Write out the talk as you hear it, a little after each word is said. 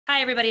Hi,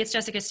 everybody. It's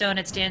Jessica Stone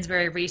at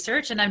Stansberry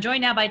Research, and I'm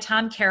joined now by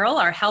Tom Carroll,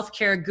 our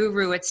healthcare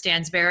guru at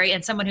Stansberry,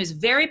 and someone who's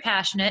very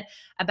passionate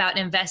about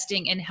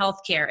investing in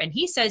healthcare. And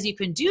he says you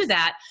can do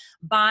that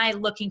by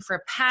looking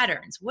for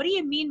patterns. What do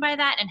you mean by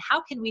that, and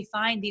how can we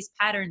find these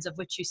patterns of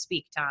which you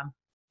speak, Tom?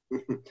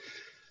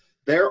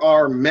 There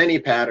are many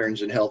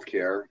patterns in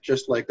healthcare,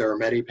 just like there are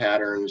many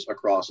patterns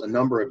across a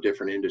number of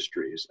different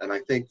industries. And I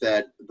think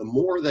that the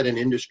more that an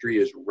industry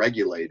is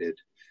regulated,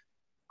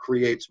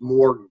 creates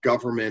more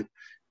government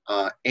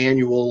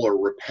annual or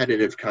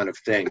repetitive kind of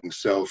things.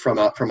 So from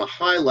a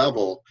high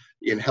level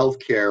in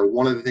healthcare,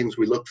 one of the things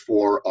we look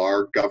for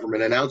are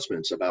government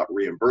announcements about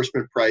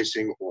reimbursement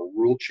pricing or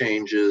rule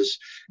changes.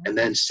 And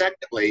then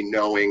secondly,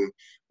 knowing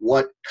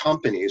what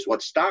companies,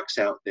 what stocks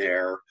out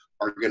there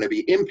are going to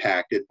be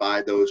impacted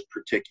by those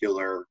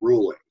particular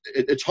rulings.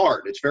 It's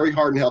hard. It's very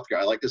hard in healthcare.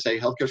 I like to say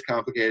healthcare is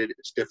complicated.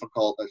 It's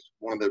difficult. That's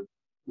one of the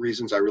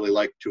reasons I really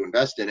like to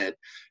invest in it,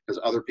 because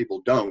other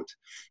people don't.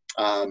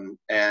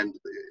 And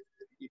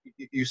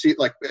you see,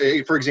 like,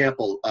 for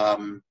example,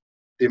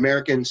 the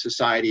American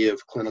Society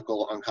of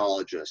Clinical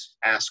Oncologists,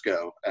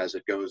 ASCO, as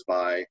it goes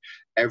by,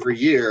 every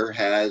year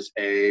has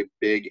a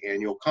big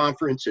annual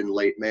conference in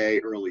late May,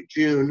 early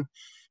June.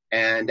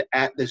 And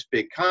at this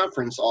big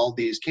conference, all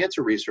these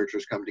cancer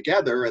researchers come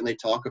together and they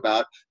talk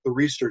about the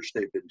research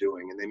they've been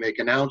doing, and they make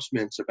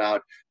announcements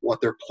about what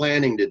they're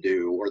planning to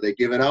do, or they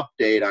give an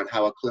update on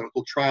how a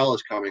clinical trial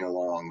is coming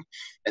along.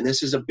 And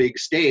this is a big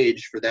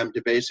stage for them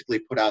to basically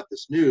put out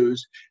this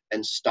news,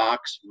 and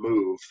stocks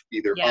move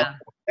either up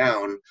or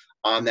down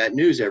on that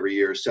news every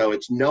year. So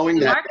it's knowing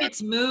the that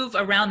markets move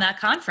around that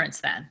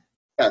conference then.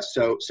 Yes.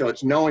 So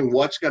it's knowing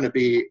what's going to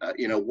be,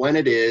 when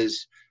it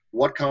is,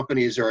 what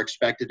companies are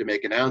expected to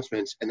make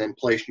announcements, and then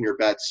placing your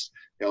bets,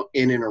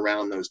 in and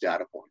around those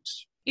data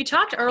points. You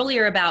talked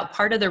earlier about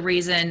part of the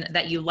reason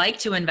that you like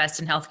to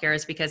invest in healthcare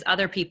is because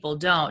other people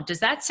don't.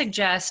 Does that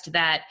suggest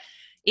that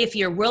if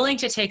you're willing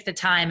to take the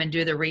time and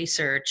do the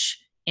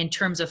research in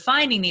terms of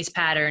finding these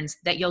patterns,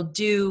 that you'll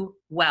do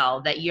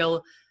well, that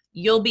you'll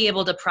be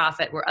able to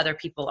profit where other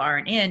people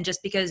aren't in,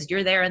 just because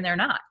you're there and they're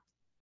not?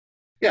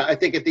 Yeah, I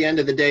think at the end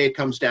of the day, it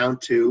comes down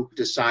to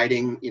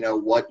deciding,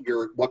 what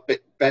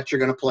bets you're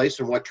going to place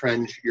and what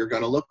trends you're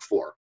going to look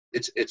for.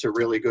 It's a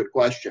really good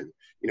question.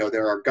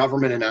 There are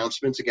government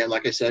announcements. Again,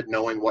 like I said,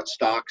 knowing what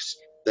stocks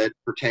that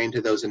pertain to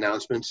those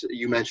announcements.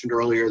 You mentioned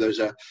earlier, there's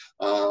a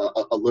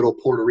little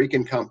Puerto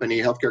Rican company,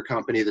 healthcare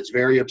company that's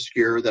very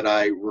obscure that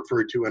I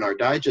referred to in our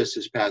digest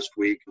this past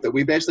week, that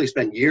we basically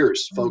spent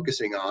years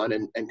focusing on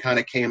and kind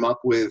of came up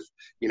with,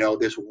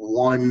 this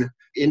one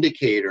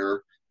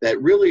indicator that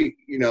really,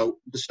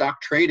 the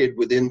stock traded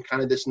within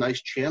kind of this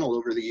nice channel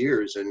over the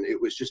years. And it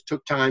was just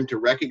took time to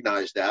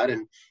recognize that.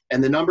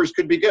 And the numbers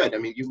could be good. I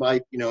mean, you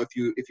might, if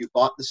you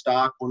bought the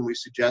stock when we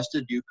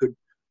suggested, you could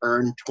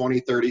earn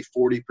 20, 30,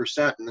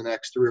 40% in the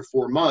next 3 or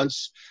 4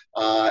 months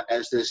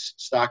as this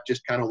stock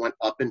just kind of went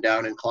up and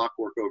down in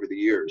clockwork over the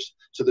years.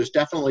 So there's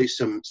definitely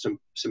some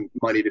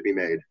money to be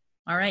made.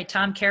 All right,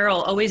 Tom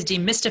Carroll, always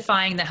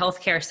demystifying the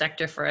healthcare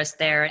sector for us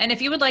there. And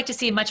if you would like to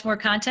see much more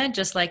content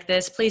just like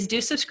this, please do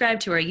subscribe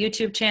to our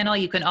YouTube channel.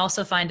 You can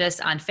also find us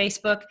on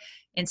Facebook,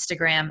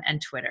 Instagram,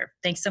 and Twitter.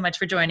 Thanks so much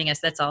for joining us.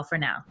 That's all for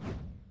now.